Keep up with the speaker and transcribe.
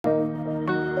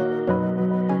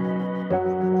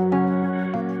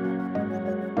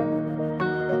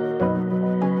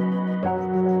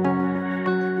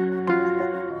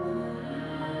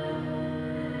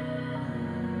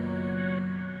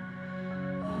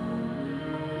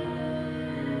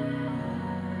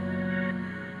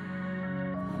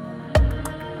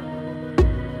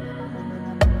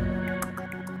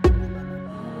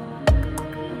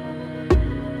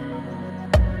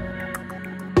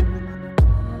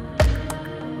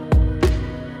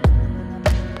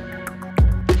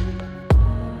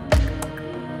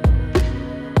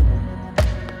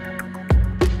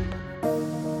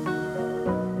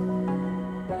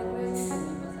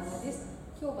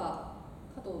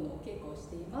の稽古をし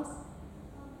ています。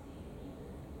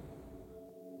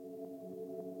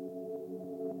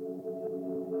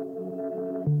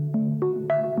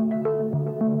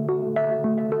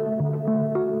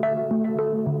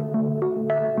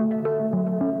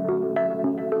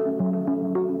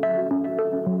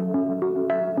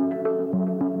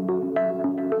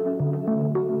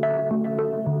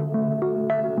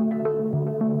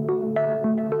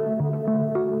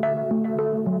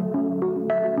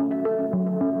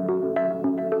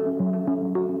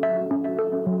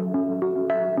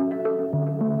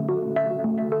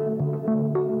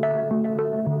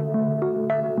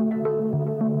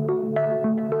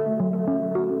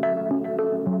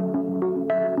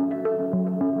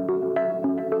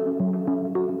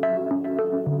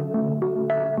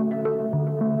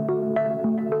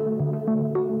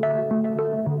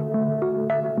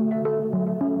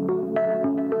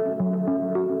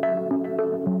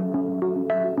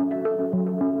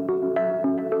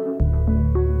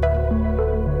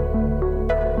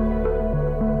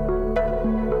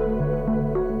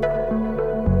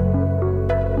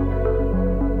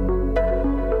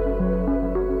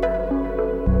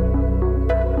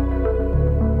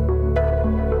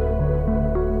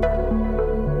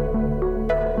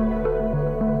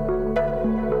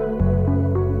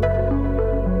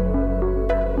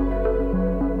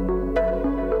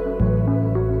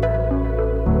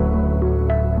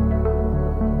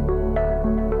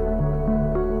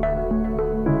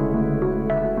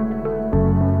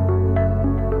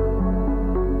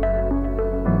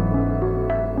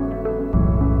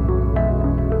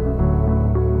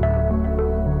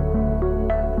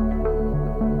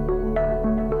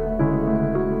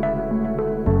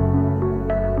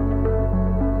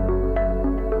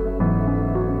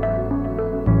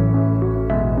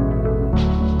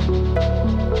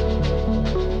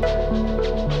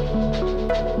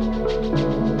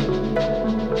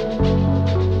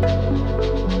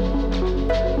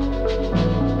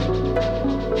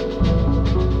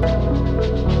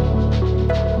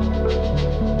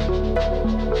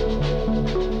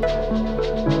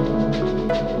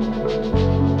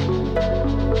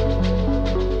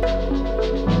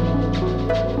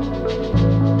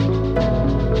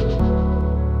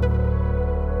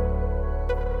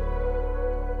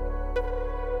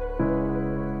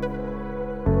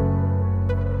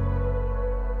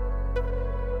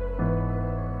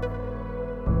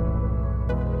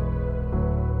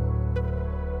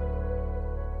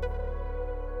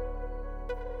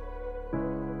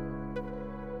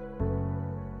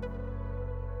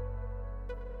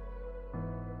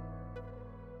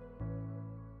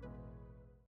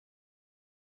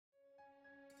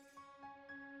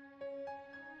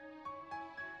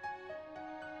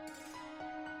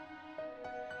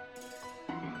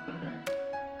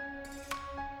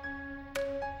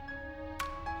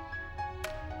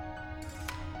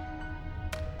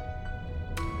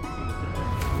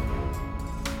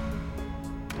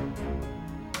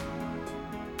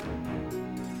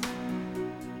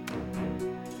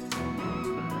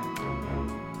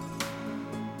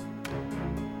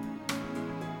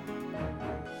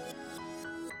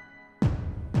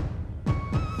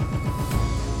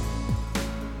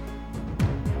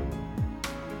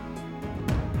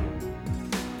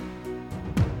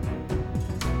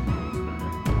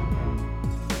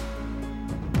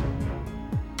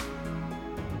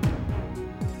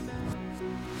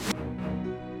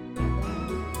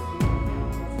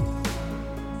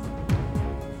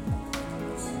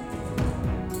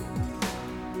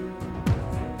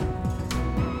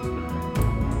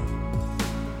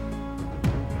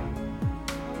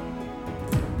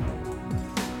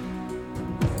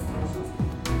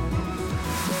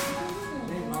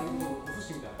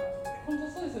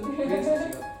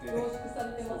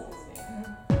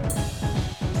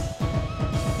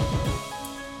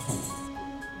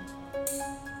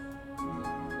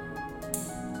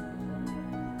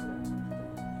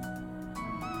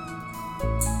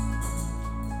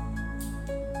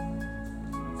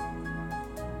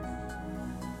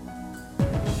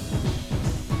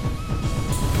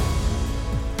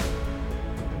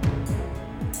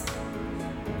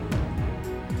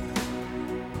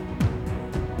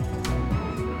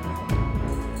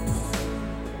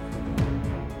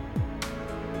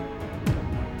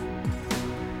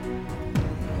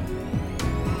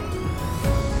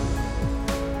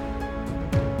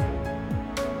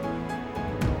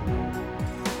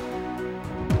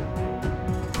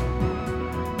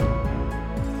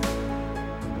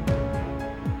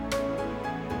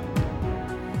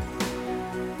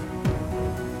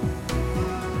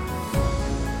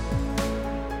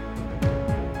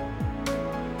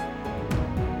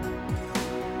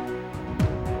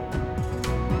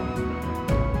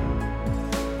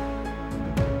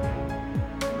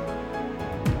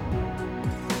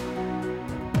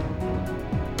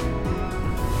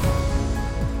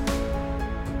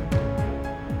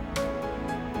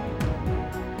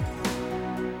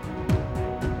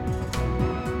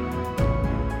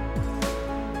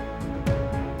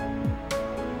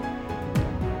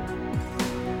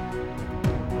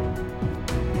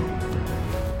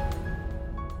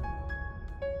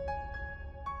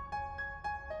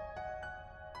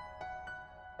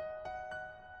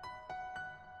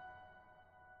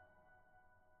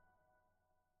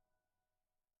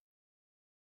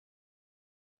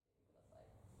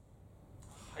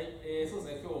そう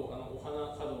ですね、今日お花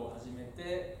華道を始め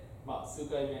て、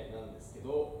数回目なんですけ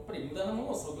ど、やっぱり無駄な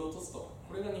ものを削ぎ落とすと、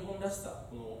これが日本らし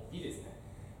さ、この美ですね。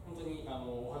本当に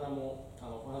お花もお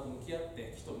花と向き合っ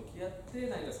て、木と向き合って、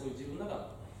何かそういう自分の中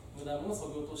の無駄なものを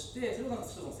削ぎ落として、それをな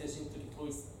んか一つの精神的統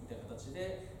一みたいな形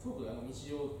ですごく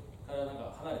日常からなん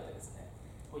か離れてですね、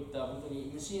こういった本当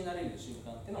に虫になれる瞬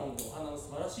間っていうのは本当にお花の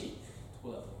素晴らしいと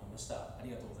ころだと思いました。あ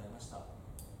りがとうございました。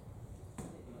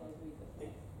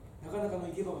なかなかの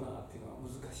生け花っていうのは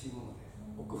難しいもので、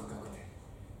奥深くて、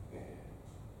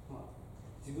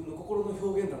自分の心の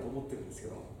表現だと思ってるんです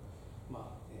けども、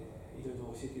いろい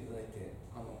ろ教えていただいて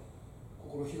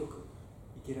心広く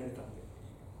生けられたので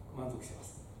満足してま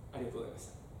す。ありがとうございま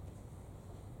した。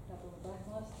ありがとうござい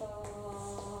ました。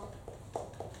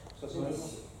写真ありま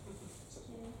す？個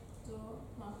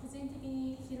人的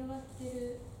に広がって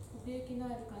る奥行きの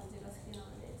ある感じが好きな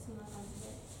ので、そんな感じ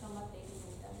で頑張って入れて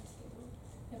みたんですけど、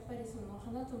やっぱりその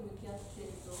花と向き合って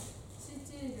ると集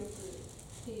中力って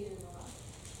いうのが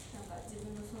なんか自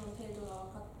分のその程度が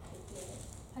分かってて、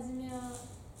初めは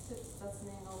ちょっと雑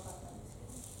念が多かったんです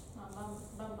けど、バン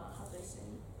バン葉と一緒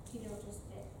に切り落とし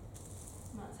て、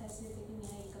最終的に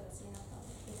はいい形になったの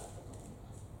で良かったと思いま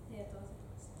す。ありがとうござい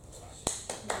ました。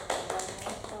ありがとうございまし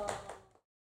た。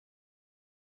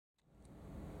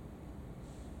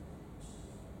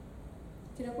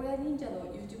寺子屋忍者の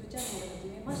YouTube チャンネルを始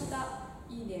めました。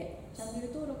いいね、チャンネ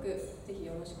ル登録、ぜひ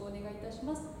よろしくお願いいたし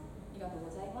ます。ありがとうご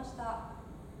ざいました。